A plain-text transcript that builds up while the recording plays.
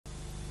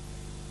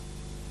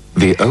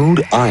The old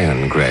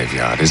iron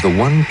graveyard is the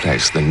one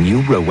place the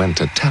new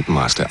Rowenta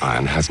Tapmaster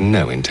iron has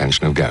no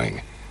intention of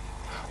going.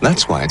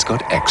 That's why it's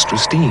got extra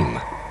steam,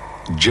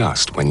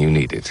 just when you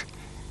need it.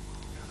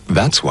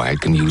 That's why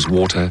it can use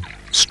water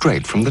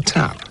straight from the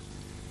tap.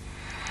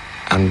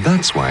 And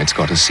that's why it's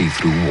got a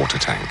see-through water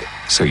tank,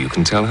 so you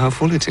can tell how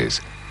full it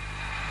is.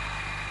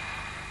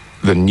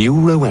 The new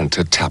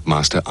Rowenta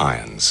Tapmaster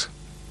irons.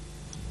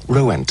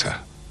 Rowenta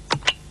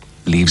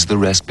leaves the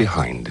rest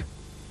behind.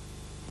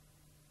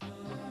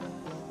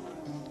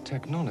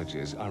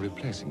 Technologies are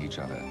replacing each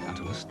other at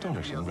an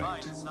astonishing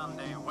rate.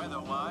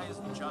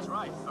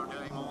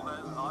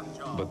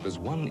 But there's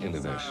one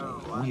innovation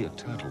we at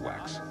Turtle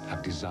Wax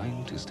have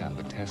designed to stand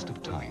the test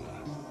of time.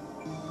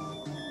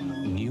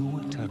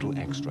 New Turtle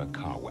Extra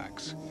Car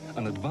Wax,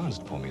 an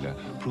advanced formula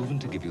proven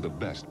to give you the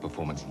best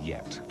performance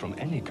yet from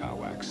any car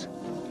wax.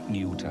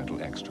 New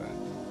Turtle Extra,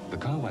 the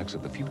car wax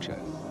of the future,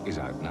 is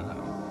out now.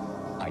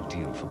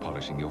 Ideal for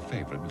polishing your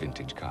favorite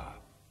vintage car.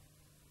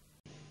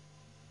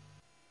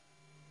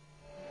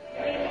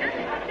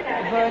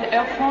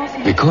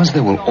 Because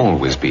there will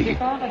always be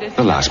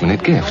the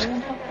last-minute gift,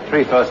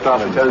 3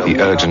 first-class hotels, the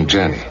urgent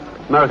journey,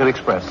 American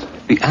Express,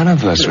 the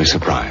anniversary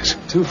surprise.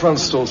 2 front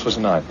stalls for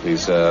tonight,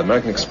 please.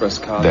 American Express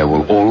card. There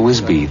will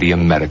always be the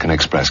American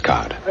Express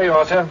card. There you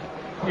are, sir.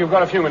 You've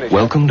got a few minutes.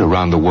 Welcomed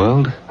around the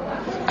world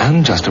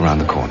and just around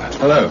the corner.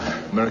 Hello,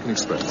 American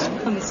Express.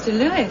 Oh, Mr.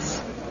 Lewis.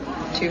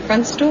 2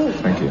 front stalls.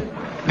 Thank you.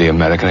 The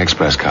American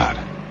Express card.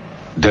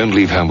 Don't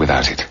leave home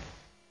without it.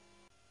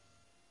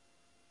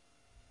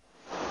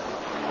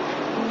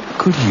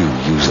 Could you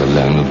use a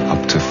loan of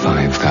up to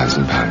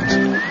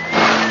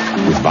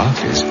 £5,000? With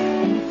Barclays,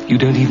 you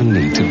don't even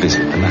need to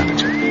visit the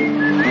manager.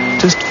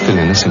 Just fill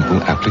in a simple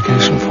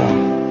application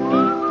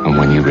form. And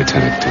when you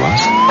return it to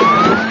us,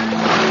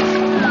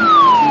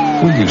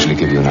 we'll usually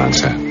give you an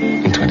answer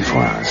in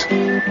 24 hours.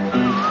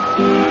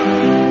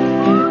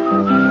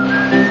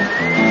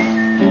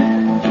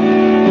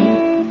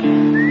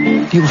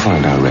 You'll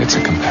find our rates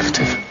are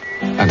competitive.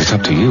 And it's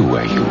up to you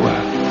where you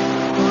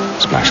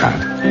splash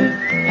out.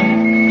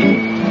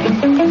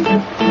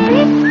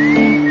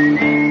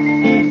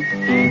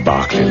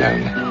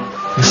 Barclayloan,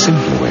 a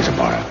simpler way to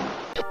borrow.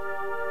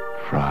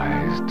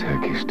 Fry's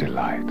Turkish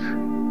Delight,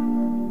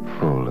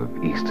 full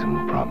of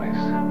Eastern promise.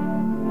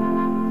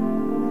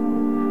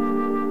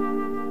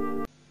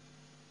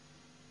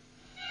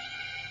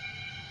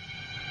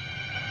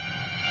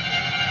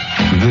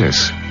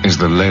 This is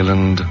the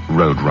Leyland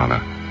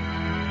Roadrunner.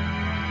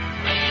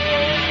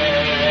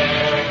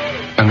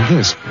 And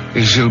this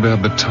is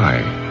Gilbert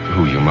Bataille,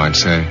 who, you might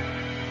say,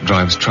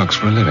 drives trucks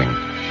for a living.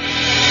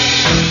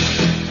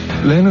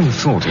 Leyland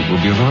thought it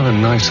would be a rather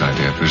nice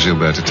idea for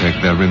Gilbert to take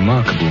their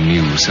remarkable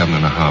new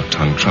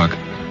 7.5-ton truck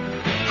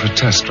for a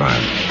test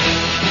drive.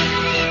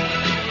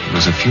 It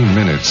was a few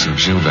minutes of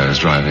Gilbert's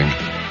driving.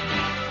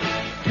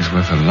 He's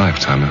worth a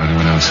lifetime of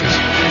anyone else's.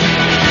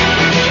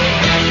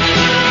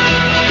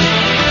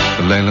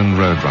 The Leyland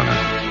Roadrunner.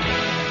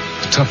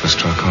 The toughest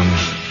truck on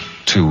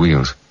 2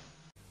 wheels.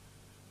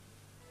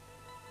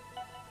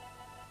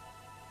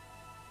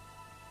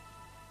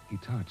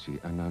 Hitachi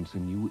announced a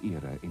new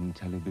era in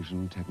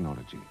television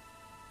technology.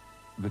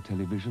 The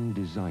television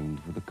designed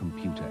for the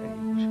computer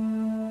age.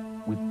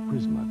 With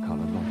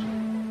Prismacolor logic.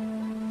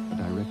 A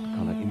direct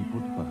color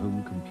input for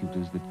home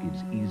computers that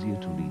gives easier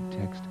to read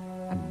text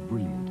and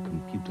brilliant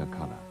computer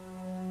color.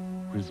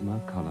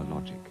 Prismacolor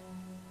logic.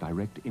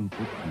 Direct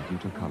input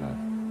computer color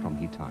from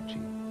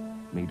Hitachi.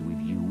 Made with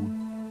you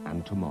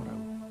and tomorrow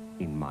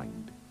in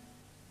mind.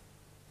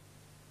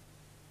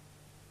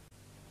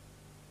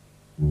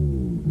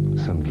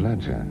 St.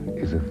 Leger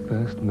is a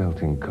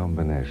thirst-melting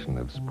combination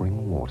of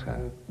spring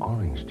water,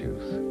 orange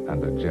juice,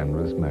 and a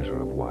generous measure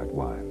of white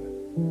wine.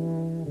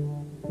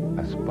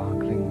 A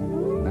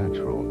sparkling,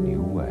 natural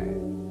new way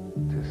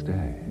to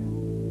stay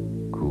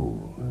cool.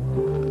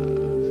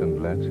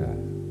 St. Leger,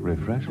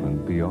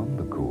 refreshment beyond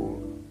the cool.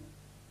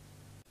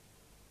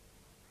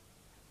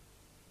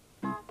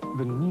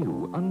 The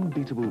new,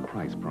 unbeatable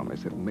price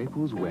promise at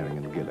Maples,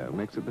 Waring & Gillow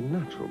makes it the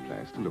natural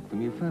place to look for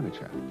new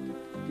furniture.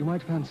 You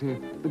might fancy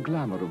the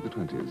glamour of the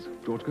 20s.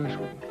 George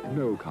Gershwin,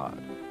 no card.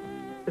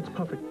 It's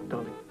perfect,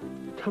 darling.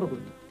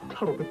 Terribly,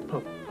 terribly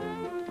perfect.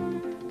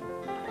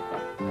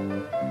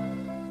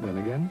 Then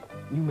again,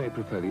 you may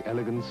prefer the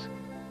elegance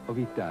of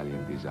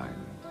Italian design.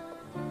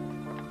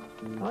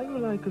 How you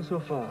like it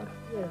so far?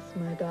 Yes,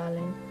 my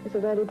darling. It's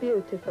very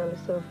beautiful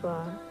so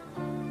far.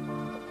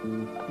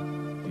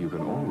 You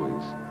can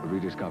always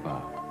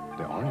rediscover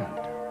the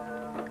Orient.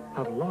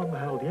 Have long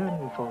held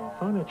yen for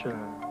furniture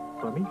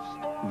from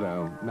East.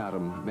 Though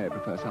Madam may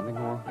prefer something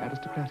more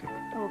aristocratic.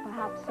 Or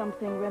perhaps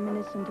something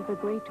reminiscent of a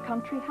great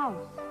country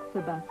house,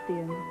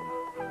 Sebastian.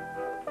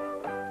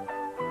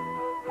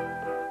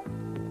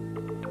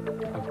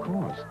 Of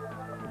course,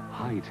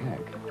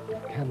 high-tech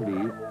can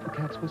be the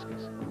cat's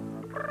whiskers.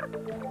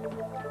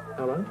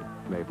 Hello?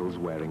 Maples,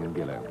 Waring &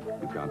 Gillow.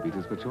 You can't beat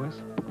us for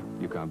choice.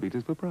 You can't beat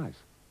us for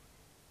price.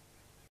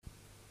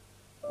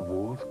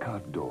 Wall's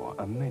Carte,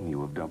 a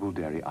menu of double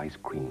dairy ice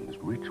creams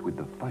rich with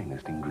the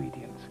finest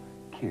ingredients.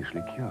 Kirsch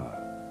liqueur,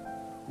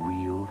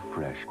 real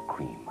fresh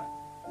cream,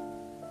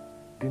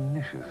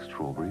 delicious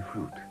strawberry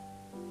fruit,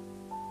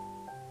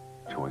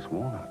 choice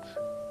walnuts,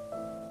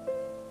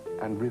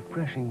 and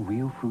refreshing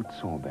real fruit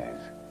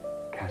sorbets,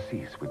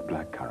 cassis with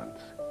black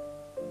currants,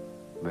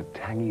 the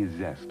tangy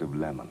zest of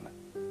lemon.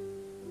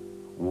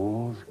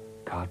 Wall's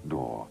Carte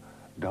d'Or,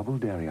 double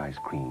dairy ice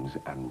creams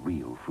and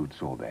real fruit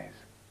sorbets.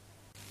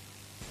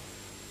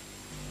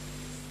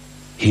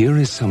 Here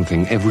is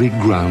something every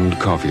ground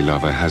coffee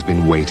lover has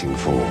been waiting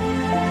for.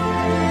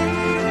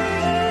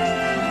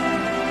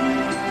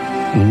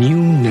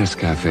 New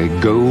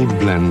Nescafe Gold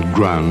Blend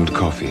ground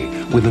coffee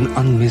with an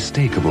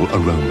unmistakable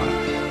aroma.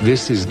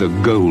 This is the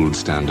gold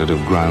standard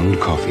of ground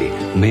coffee,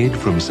 made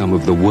from some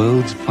of the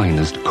world's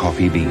finest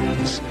coffee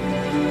beans.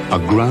 A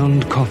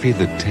ground coffee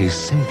that tastes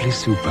simply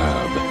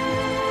superb.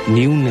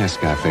 New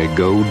Nescafe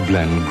Gold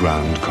Blend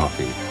ground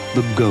coffee,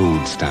 the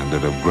gold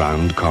standard of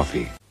ground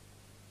coffee.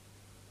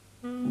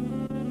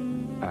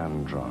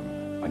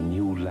 Andron, a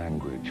new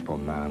language for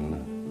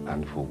man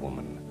and for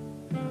woman.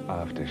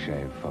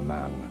 Aftershave for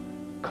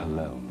man,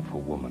 cologne for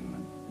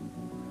woman.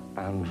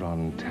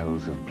 Andron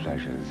tells of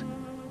pleasures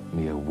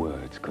mere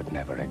words could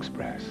never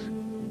express.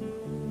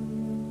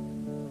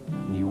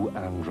 New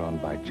Andron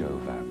by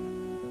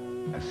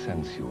Jovan, a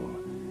sensual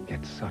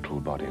yet subtle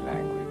body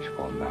language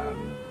for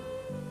man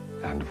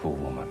and for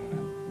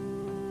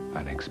woman.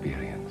 An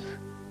experience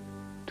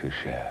to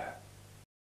share.